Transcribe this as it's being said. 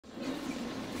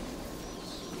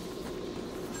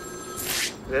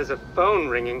There's a phone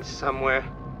ringing somewhere.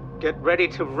 Get ready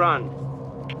to run.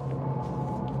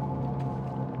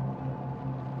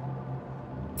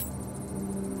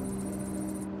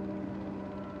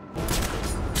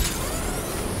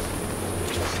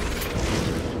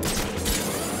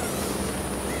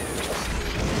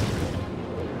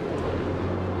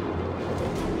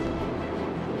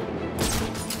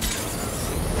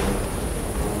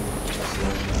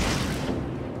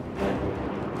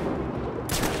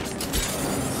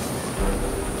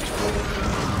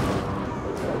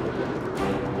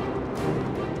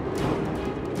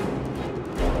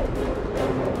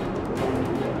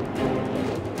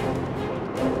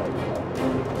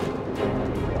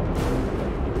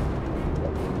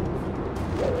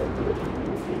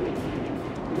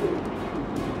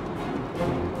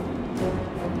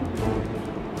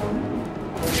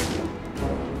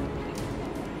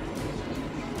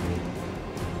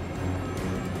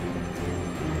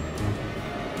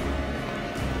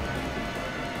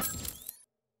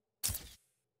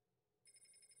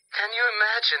 Can you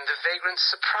imagine the vagrant's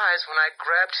surprise when I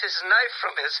grabbed his knife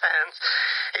from his hands?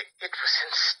 It was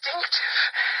instinctive.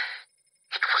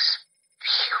 It was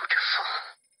beautiful.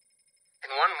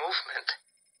 In one movement,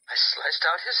 I sliced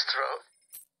out his throat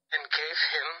and gave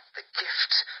him the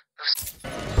gift of...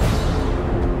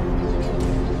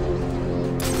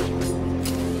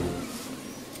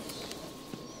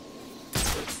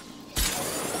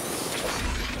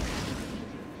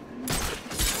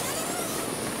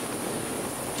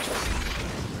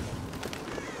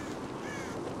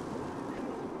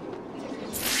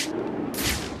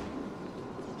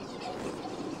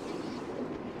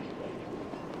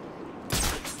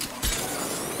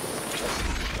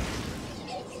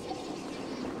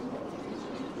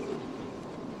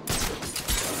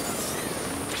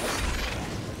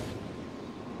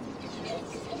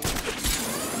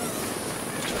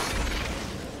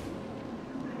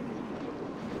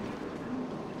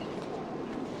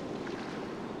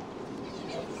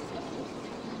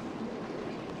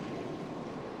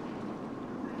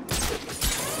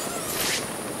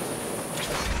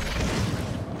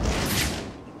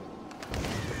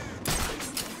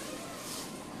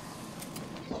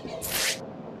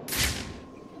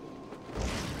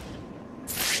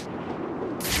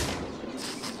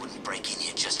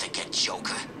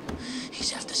 Joker.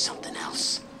 He's after something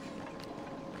else.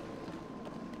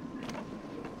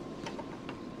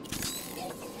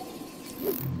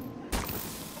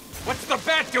 What's the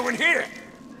bat doing here?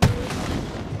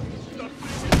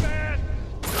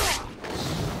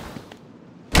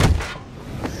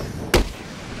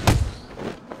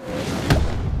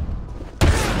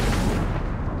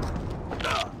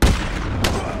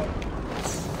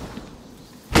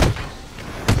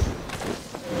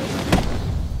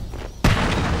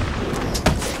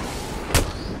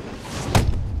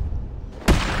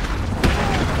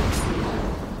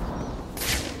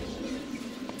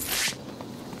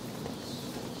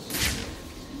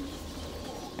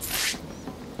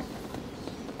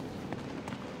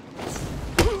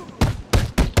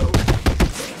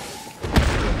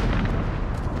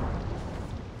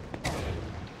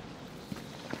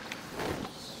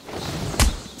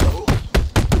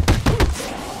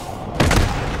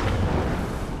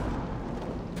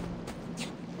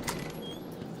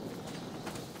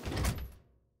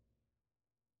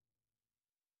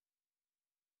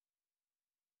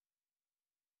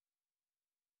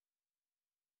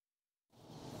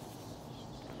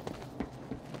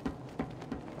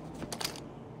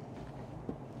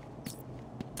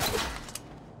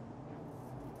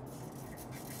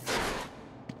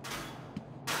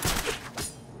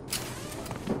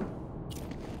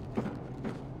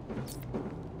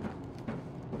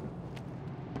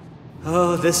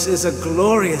 Oh, this is a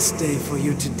glorious day for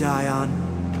you to die on.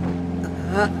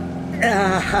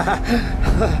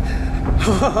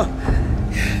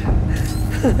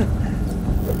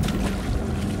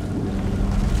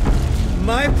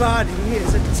 My body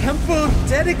is a temple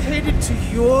dedicated to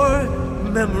your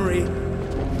memory.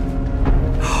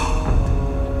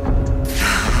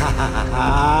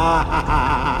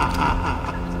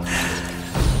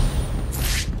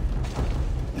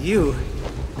 You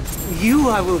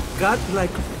I will gut like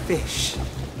a fish.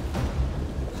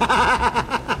 I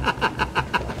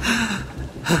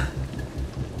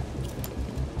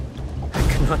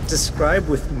cannot describe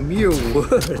with mere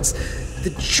words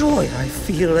the joy I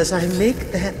feel as I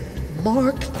make that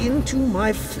mark into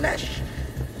my flesh.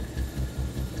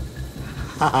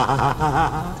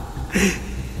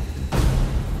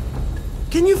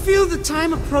 Can you feel the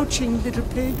time approaching, little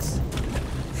pigs?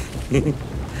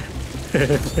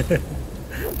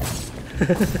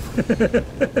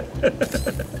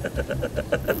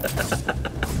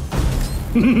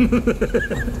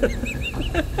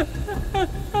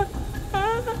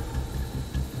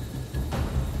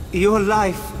 Your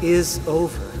life is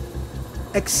over.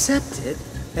 Accept it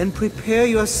and prepare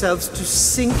yourselves to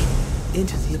sink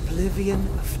into the oblivion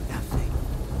of nothing.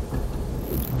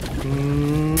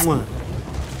 Mwah.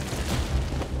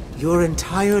 Your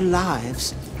entire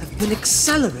lives have been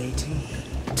accelerating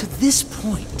to this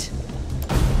point.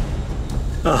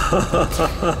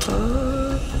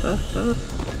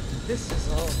 This is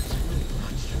all too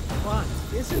much fun,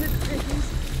 isn't it, Piggies?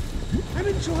 I'm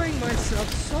enjoying myself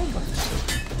so much.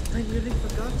 I nearly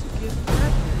forgot to give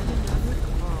Batman another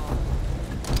call.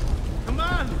 Come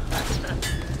on, Batman.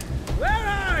 Where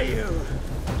are you?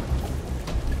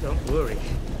 Don't worry.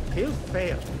 He'll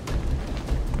fail.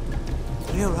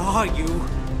 Where are you?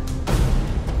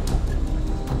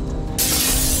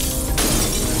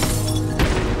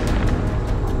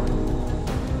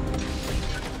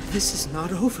 This is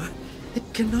not over.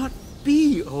 It cannot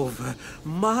be over.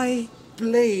 My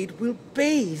blade will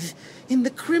bathe in the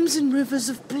crimson rivers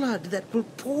of blood that will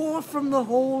pour from the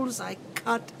holes I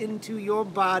cut into your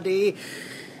body.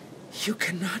 You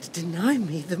cannot deny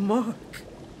me the mark.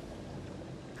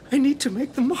 I need to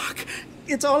make the mark.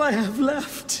 It's all I have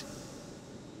left.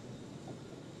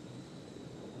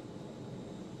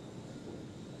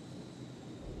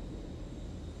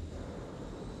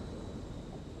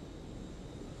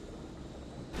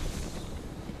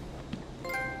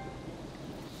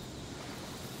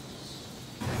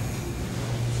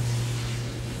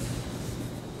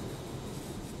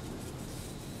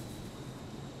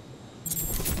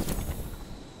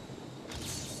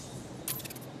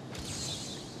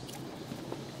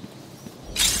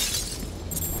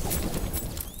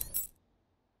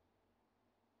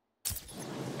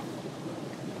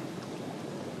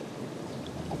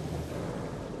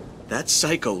 That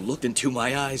psycho looked into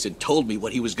my eyes and told me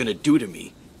what he was gonna do to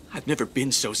me. I've never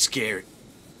been so scared.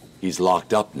 He's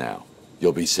locked up now.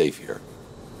 You'll be safe here.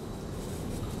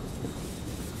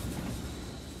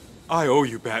 I owe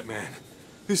you, Batman.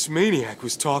 This maniac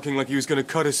was talking like he was gonna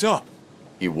cut us up.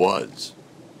 He was.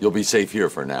 You'll be safe here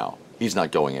for now. He's not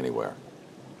going anywhere.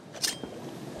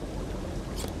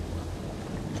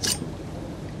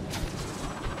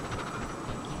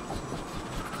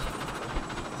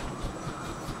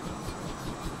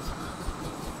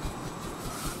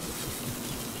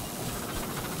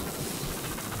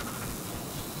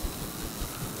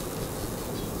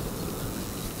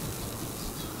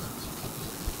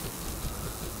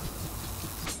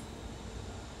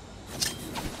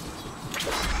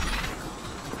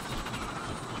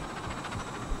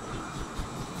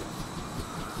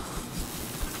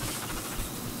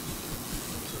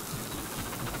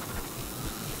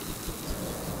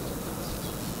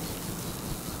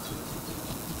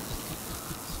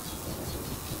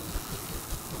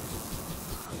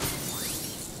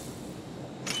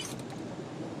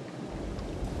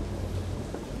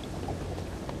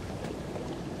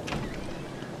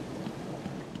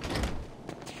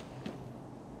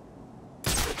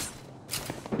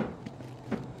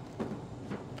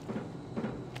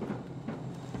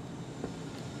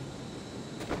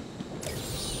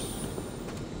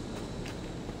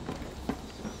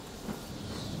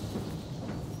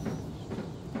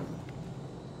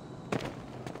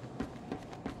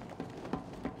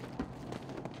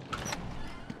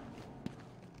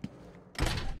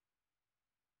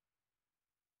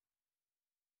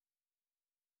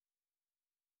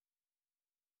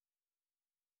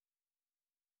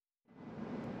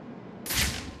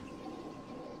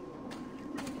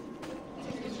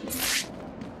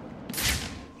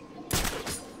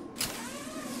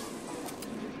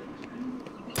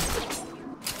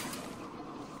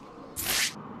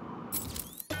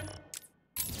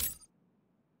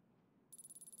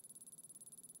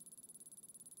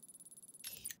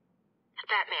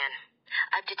 Batman,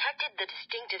 I've detected the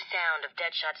distinctive sound of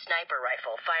Deadshot's sniper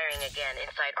rifle firing again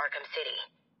inside Arkham City.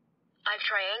 I've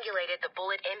triangulated the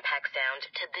bullet impact sound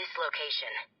to this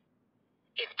location.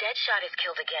 If Deadshot is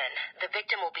killed again, the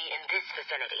victim will be in this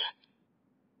vicinity.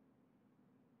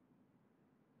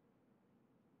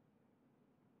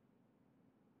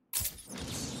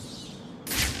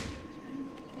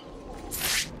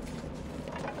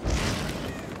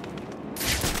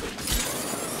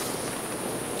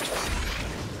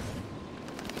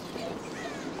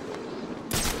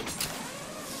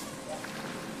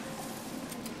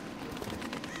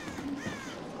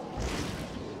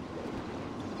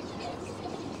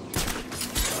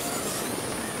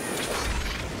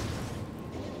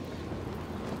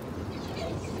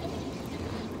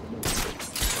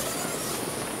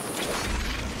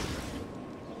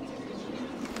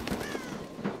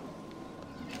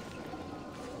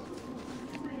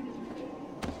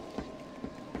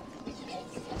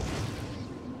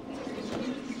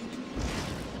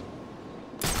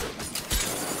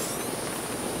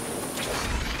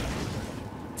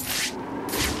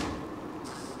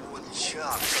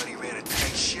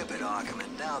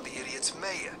 now the idiot's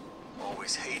mayor.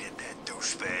 Always hated that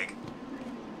douchebag.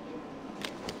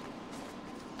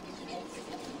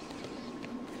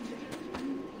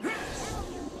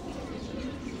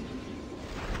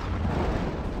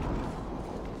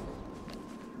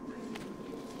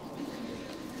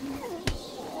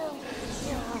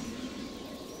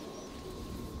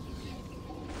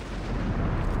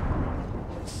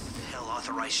 Hell,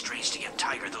 authorized Strange to get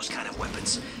Tiger those kind of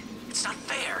weapons. It's not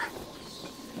fair.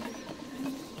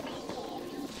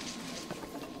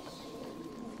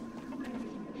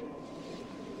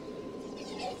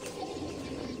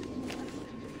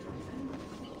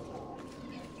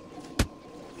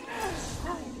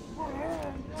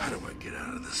 How do I get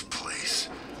out of this place?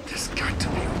 There's got to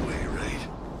be a way, right?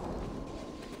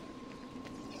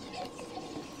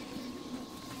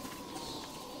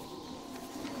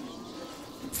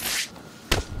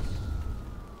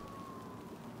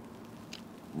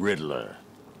 Riddler,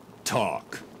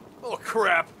 talk. Oh,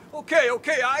 crap. Okay,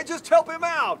 I just help him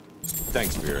out.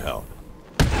 Thanks for your help.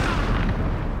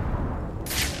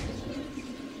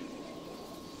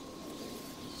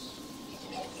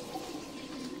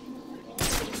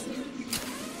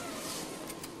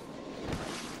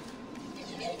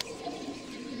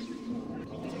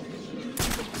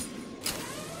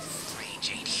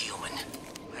 Strange ain't human.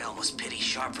 I almost pity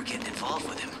Sharp for getting involved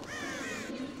with him.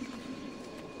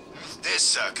 This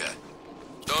sucker.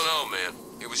 Don't know, man.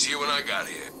 He was here when I got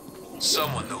here.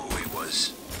 Someone knew who he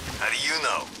was. How do you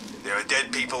know? There are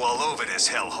dead people all over this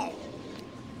hellhole.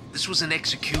 This was an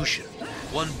execution.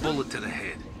 One bullet to the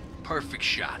head. Perfect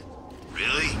shot.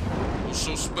 Really? What's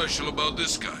so special about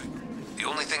this guy? The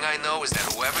only thing I know is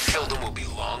that whoever killed him will be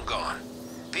long gone.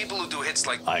 People who do hits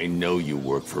like... I know you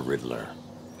work for Riddler.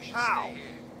 How?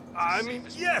 I mean,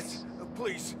 yes.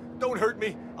 Please, don't hurt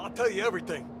me. I'll tell you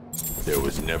everything. There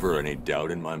was never any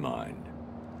doubt in my mind.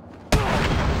 I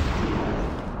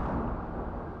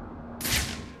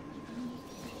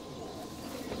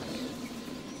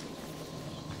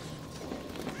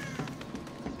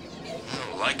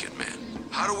don't like it, man.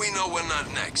 How do we know we're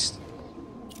not next?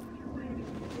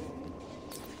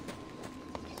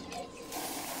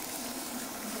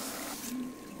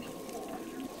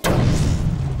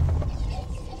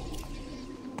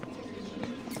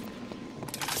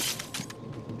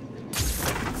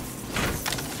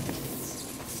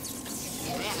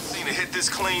 Seen a hit this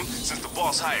clean since the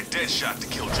boss hired Deadshot to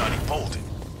kill Johnny Bolton.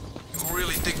 You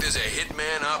really think there's a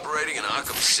hitman operating in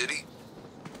Arkham City?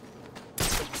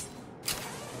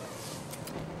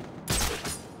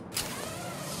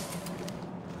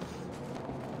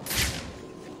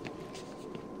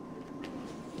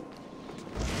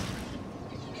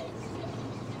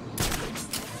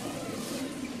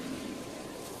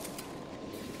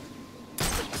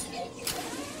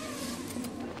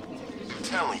 I'm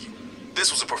telling you,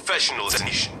 this was a professional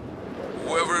assassination.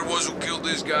 Whoever it was who killed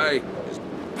this guy...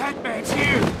 Batman's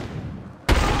here.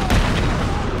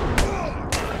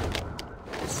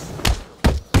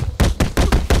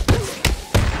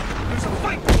 There's a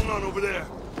fight going on over there.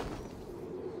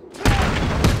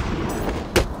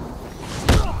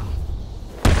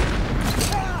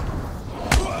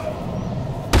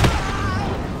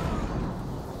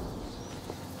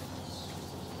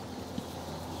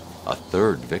 A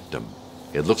third victim.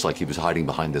 It looks like he was hiding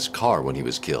behind this car when he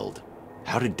was killed.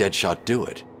 How did Deadshot do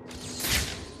it?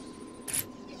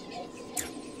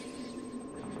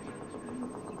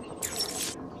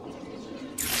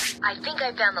 I think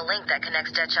I found the link that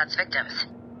connects Deadshot's victims.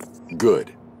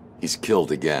 Good. He's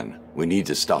killed again. We need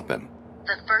to stop him.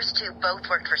 The first two both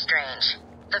worked for Strange.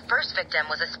 The first victim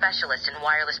was a specialist in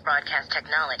wireless broadcast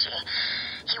technology.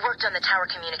 He worked on the tower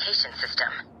communication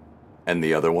system. And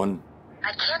the other one?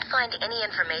 I can't find any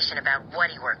information about what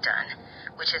he worked on,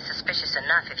 which is suspicious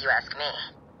enough if you ask me.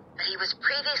 But he was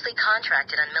previously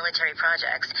contracted on military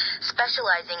projects,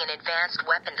 specializing in advanced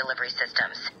weapon delivery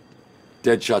systems.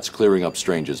 Deadshot's clearing up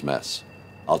Strange's mess.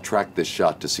 I'll track this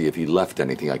shot to see if he left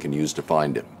anything I can use to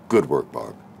find him. Good work,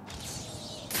 Barb.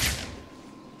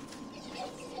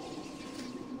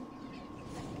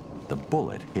 The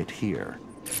bullet hit here.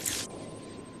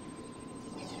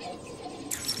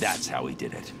 That's how he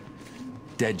did it.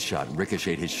 Deadshot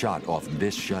ricocheted his shot off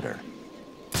this shutter.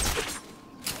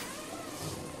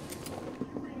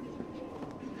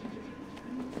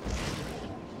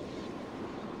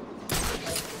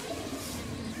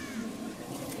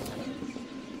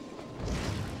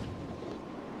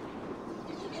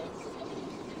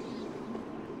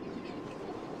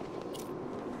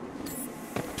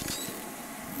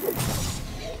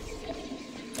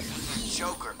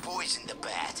 Joker poisoned the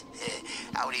bat.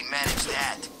 How'd he manage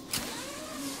that?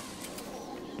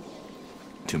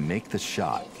 To make the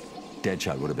shot,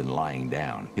 Deadshot would have been lying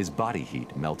down. His body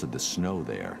heat melted the snow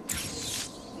there.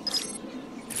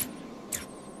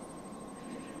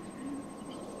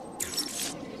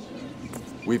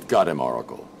 We've got him,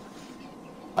 Oracle.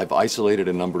 I've isolated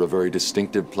a number of very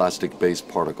distinctive plastic-based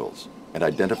particles and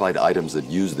identified items that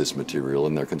use this material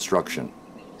in their construction.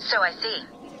 So I see.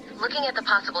 Looking at the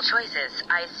possible choices,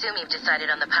 I assume you've decided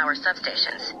on the power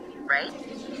substations, right?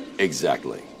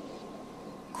 Exactly.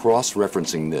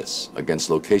 Cross-referencing this against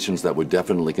locations that would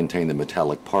definitely contain the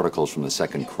metallic particles from the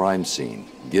second crime scene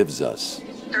gives us...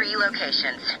 3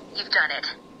 locations. You've done it.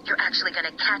 You're actually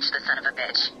gonna catch the son of a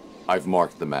bitch. I've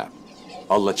marked the map.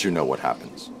 I'll let you know what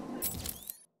happens.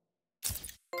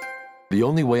 The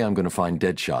only way I'm going to find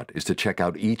Deadshot is to check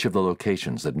out each of the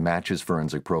locations that match his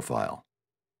forensic profile.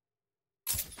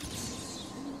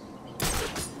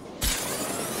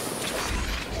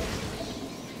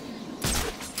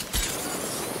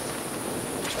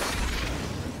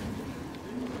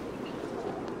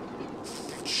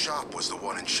 Sharp was the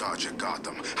one in charge of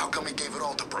Gotham. How come he gave it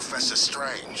all to Professor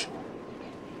Strange?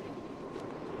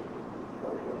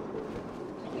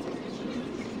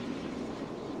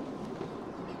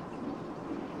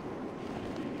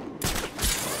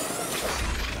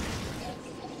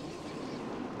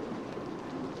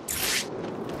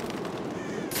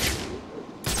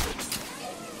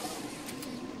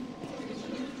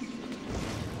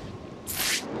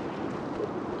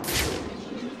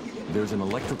 There's an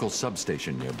electrical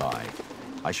substation nearby.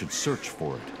 I should search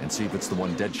for it and see if it's the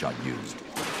one Deadshot used.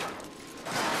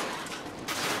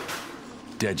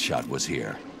 Deadshot was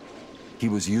here. He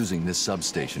was using this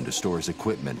substation to store his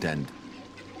equipment and...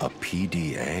 a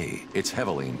PDA. It's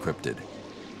heavily encrypted.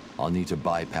 I'll need to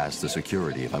bypass the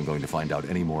security if I'm going to find out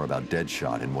any more about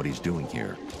Deadshot and what he's doing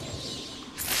here.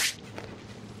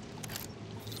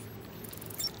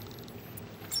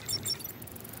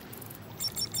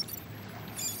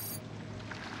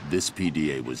 This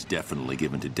PDA was definitely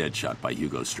given to Deadshot by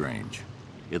Hugo Strange.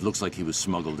 It looks like he was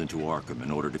smuggled into Arkham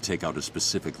in order to take out a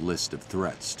specific list of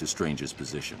threats to Strange's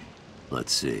position.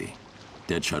 Let's see.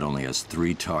 Deadshot only has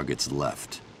 3 targets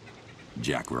left.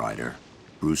 Jack Ryder,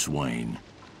 Bruce Wayne,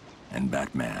 and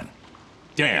Batman.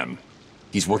 Damn!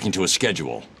 He's working to a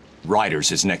schedule. Ryder's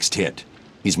his next hit.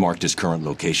 He's marked his current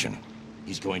location.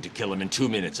 He's going to kill him in 2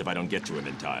 minutes if I don't get to him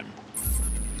in time.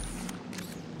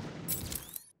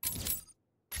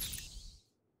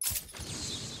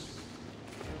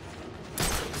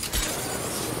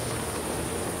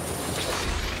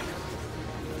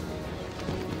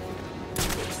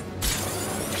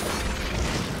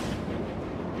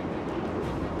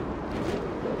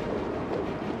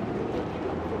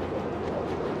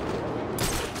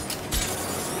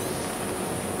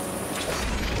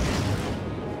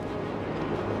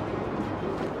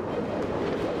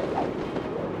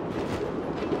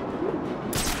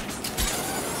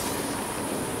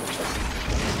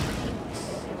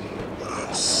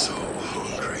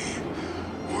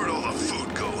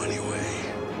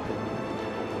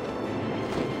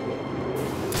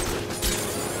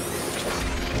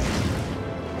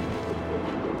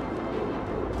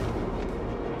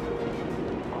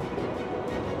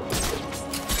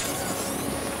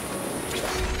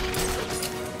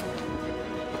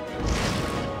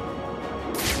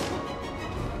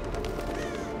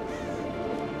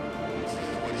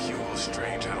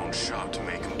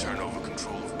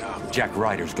 Jack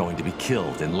Ryder's going to be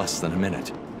killed in less than a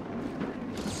minute.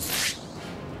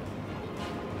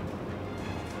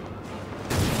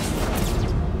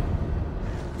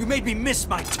 You made me miss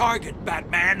my target,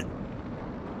 Batman!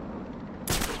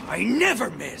 I never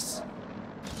miss!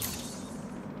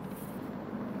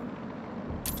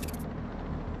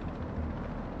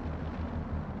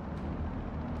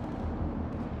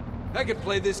 I could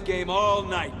play this game all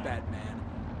night, Batman.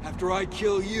 After I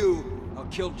kill you, I'll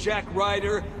kill Jack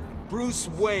Ryder and Bruce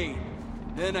Wayne.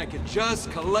 Then I can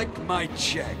just collect my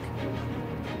check.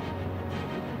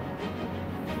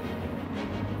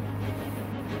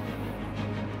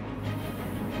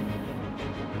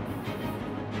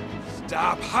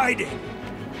 Stop hiding!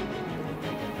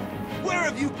 Where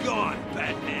have you gone,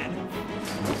 Batman?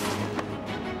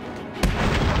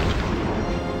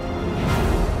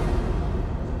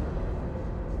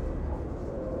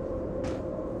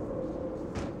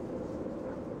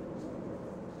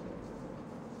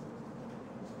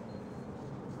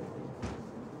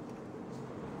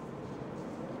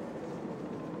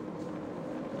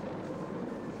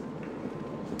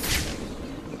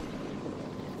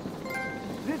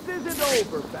 This isn't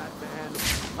over, Batman.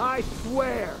 I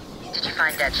swear. Did you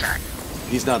find Deadshot?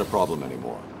 He's not a problem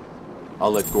anymore.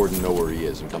 I'll let Gordon know where he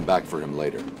is and come back for him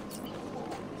later.